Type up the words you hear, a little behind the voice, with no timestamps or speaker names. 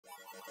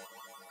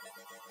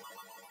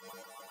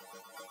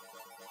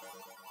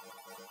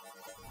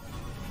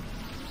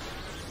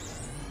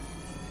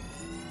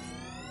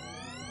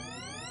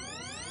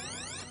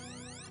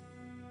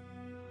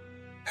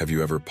Have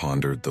you ever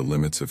pondered the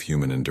limits of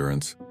human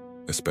endurance,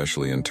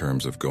 especially in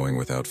terms of going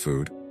without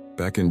food?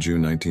 Back in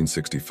June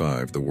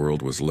 1965, the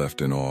world was left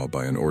in awe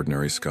by an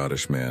ordinary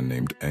Scottish man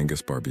named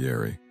Angus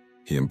Barbieri.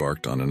 He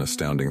embarked on an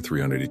astounding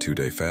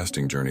 382-day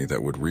fasting journey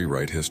that would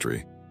rewrite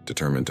history.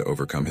 Determined to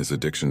overcome his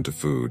addiction to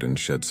food and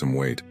shed some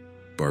weight,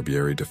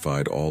 Barbieri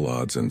defied all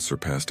odds and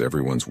surpassed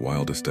everyone's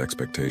wildest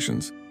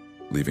expectations,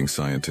 leaving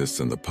scientists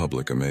and the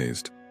public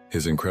amazed.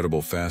 His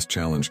incredible fast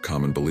challenged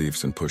common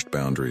beliefs and pushed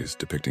boundaries,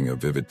 depicting a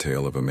vivid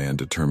tale of a man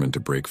determined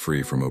to break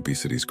free from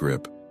obesity's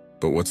grip.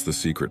 But what's the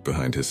secret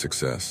behind his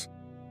success?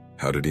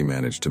 How did he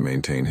manage to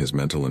maintain his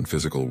mental and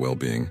physical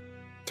well-being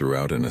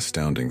throughout an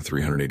astounding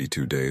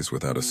 382 days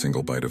without a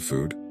single bite of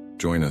food?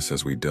 Join us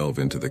as we delve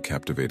into the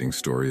captivating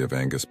story of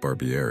Angus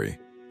Barbieri,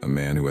 a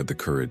man who had the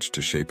courage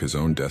to shape his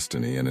own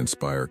destiny and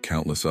inspire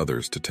countless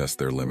others to test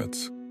their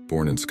limits.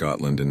 Born in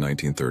Scotland in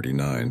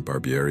 1939,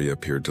 Barbieri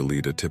appeared to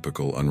lead a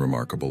typical,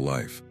 unremarkable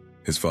life.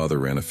 His father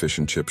ran a fish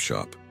and chip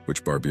shop,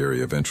 which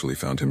Barbieri eventually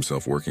found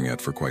himself working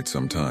at for quite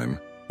some time.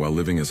 While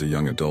living as a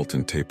young adult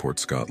in Tayport,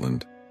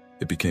 Scotland,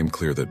 it became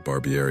clear that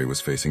Barbieri was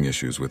facing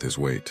issues with his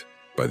weight.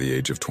 By the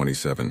age of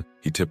 27,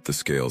 he tipped the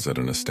scales at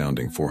an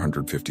astounding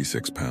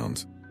 456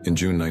 pounds. In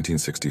June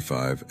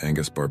 1965,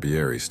 Angus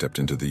Barbieri stepped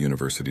into the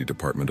University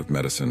Department of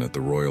Medicine at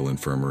the Royal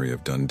Infirmary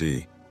of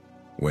Dundee.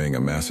 Weighing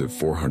a massive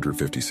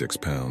 456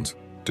 pounds,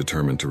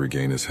 determined to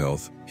regain his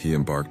health, he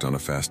embarked on a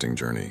fasting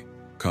journey.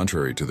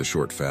 Contrary to the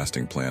short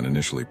fasting plan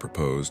initially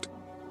proposed,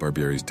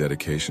 Barbieri's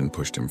dedication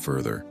pushed him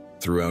further.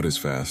 Throughout his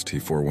fast, he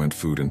forewent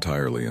food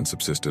entirely and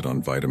subsisted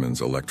on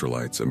vitamins,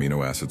 electrolytes,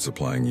 amino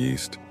acid-supplying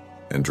yeast,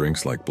 and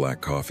drinks like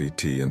black coffee,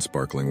 tea, and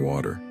sparkling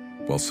water.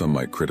 While some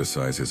might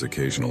criticize his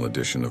occasional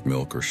addition of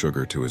milk or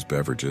sugar to his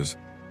beverages,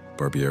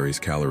 Barbieri's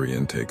calorie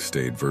intake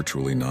stayed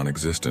virtually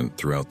non-existent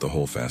throughout the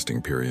whole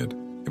fasting period.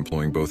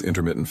 Employing both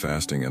intermittent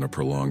fasting and a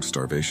prolonged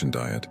starvation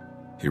diet,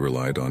 he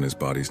relied on his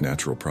body's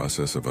natural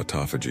process of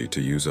autophagy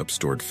to use up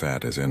stored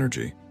fat as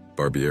energy.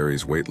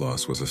 Barbieri's weight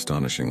loss was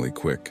astonishingly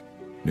quick,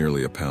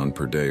 nearly a pound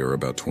per day or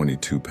about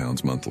 22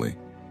 pounds monthly.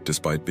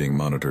 Despite being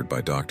monitored by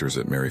doctors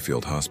at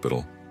Maryfield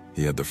Hospital,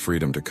 he had the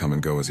freedom to come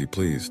and go as he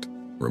pleased.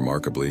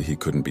 Remarkably, he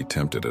couldn't be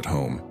tempted at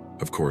home.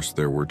 Of course,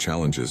 there were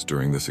challenges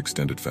during this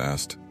extended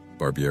fast.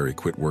 Barbieri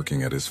quit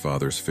working at his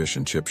father's fish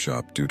and chip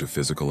shop due to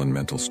physical and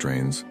mental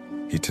strains.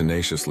 He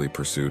tenaciously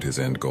pursued his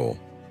end goal,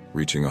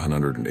 reaching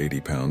 180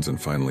 pounds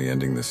and finally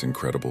ending this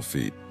incredible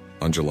feat.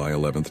 On July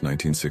 11,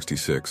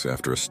 1966,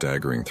 after a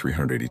staggering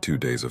 382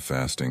 days of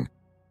fasting,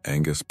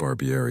 Angus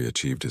Barbieri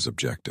achieved his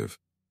objective.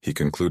 He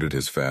concluded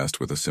his fast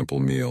with a simple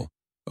meal,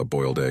 a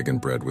boiled egg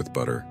and bread with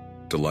butter.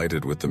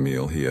 Delighted with the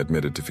meal, he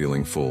admitted to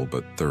feeling full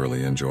but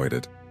thoroughly enjoyed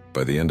it.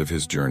 By the end of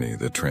his journey,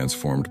 the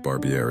transformed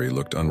Barbieri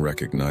looked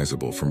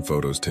unrecognizable from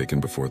photos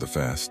taken before the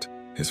fast.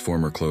 His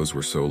former clothes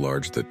were so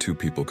large that two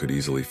people could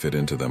easily fit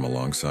into them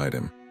alongside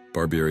him.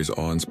 Barbieri's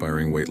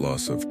awe-inspiring weight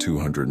loss of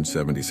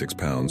 276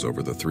 pounds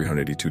over the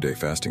 382-day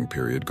fasting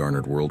period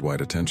garnered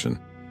worldwide attention,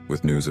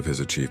 with news of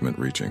his achievement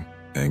reaching.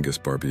 Angus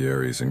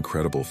Barbieri's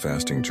incredible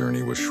fasting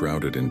journey was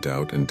shrouded in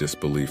doubt and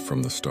disbelief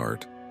from the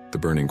start. The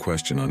burning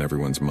question on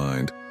everyone's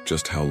mind,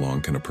 just how long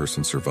can a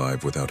person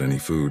survive without any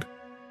food?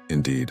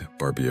 Indeed,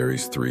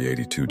 Barbieri's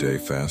 382-day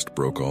fast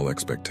broke all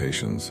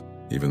expectations.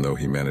 Even though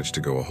he managed to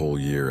go a whole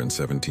year and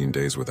 17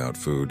 days without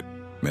food,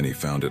 many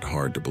found it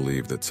hard to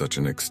believe that such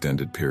an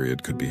extended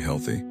period could be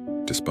healthy.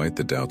 Despite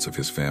the doubts of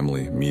his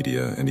family,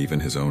 media, and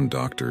even his own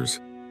doctors,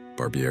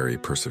 Barbieri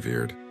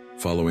persevered.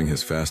 Following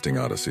his fasting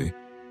odyssey,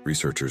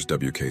 researchers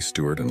W.K.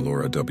 Stewart and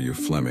Laura W.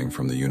 Fleming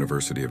from the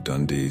University of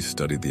Dundee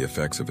studied the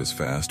effects of his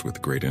fast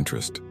with great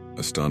interest.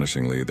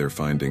 Astonishingly, their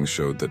findings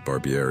showed that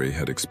Barbieri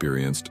had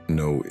experienced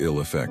no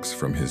ill effects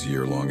from his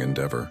year-long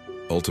endeavor.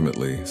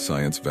 Ultimately,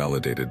 science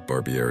validated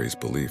Barbieri's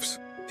beliefs.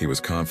 He was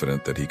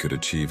confident that he could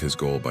achieve his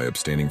goal by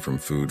abstaining from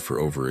food for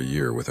over a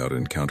year without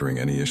encountering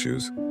any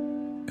issues.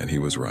 And he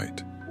was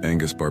right.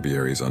 Angus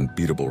Barbieri's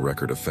unbeatable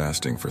record of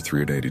fasting for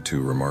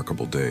 382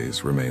 remarkable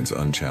days remains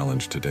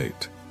unchallenged to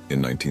date.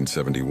 In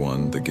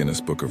 1971, the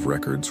Guinness Book of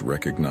Records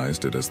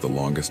recognized it as the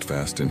longest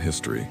fast in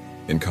history.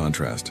 In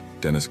contrast,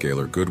 Dennis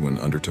Gaylor Goodwin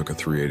undertook a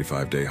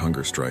 385-day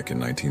hunger strike in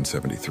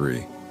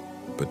 1973.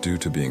 But due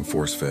to being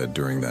force-fed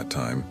during that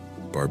time,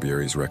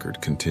 Barbieri's record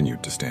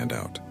continued to stand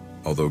out.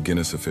 Although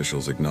Guinness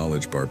officials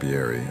acknowledge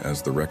Barbieri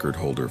as the record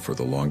holder for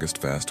the longest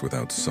fast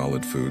without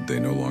solid food, they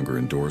no longer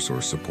endorse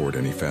or support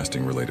any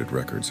fasting-related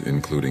records,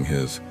 including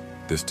his.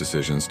 This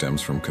decision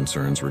stems from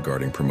concerns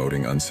regarding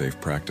promoting unsafe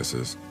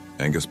practices.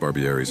 Angus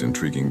Barbieri's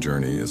intriguing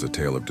journey is a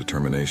tale of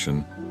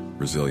determination,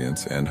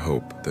 resilience, and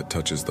hope that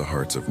touches the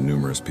hearts of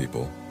numerous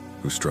people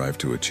who strive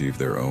to achieve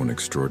their own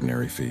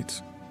extraordinary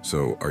feats.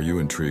 So, are you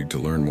intrigued to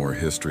learn more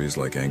histories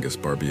like Angus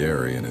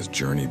Barbieri and his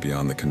journey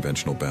beyond the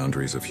conventional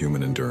boundaries of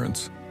human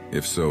endurance?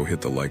 If so,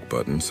 hit the like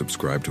button,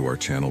 subscribe to our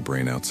channel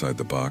Brain Outside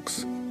the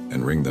Box,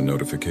 and ring the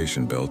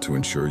notification bell to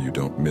ensure you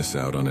don't miss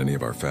out on any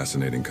of our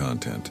fascinating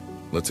content.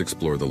 Let's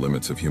explore the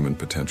limits of human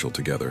potential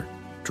together,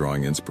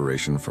 drawing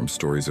inspiration from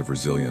stories of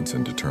resilience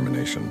and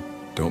determination.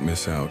 Don't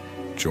miss out.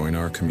 Join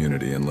our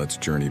community and let's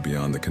journey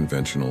beyond the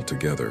conventional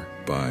together.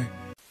 Bye.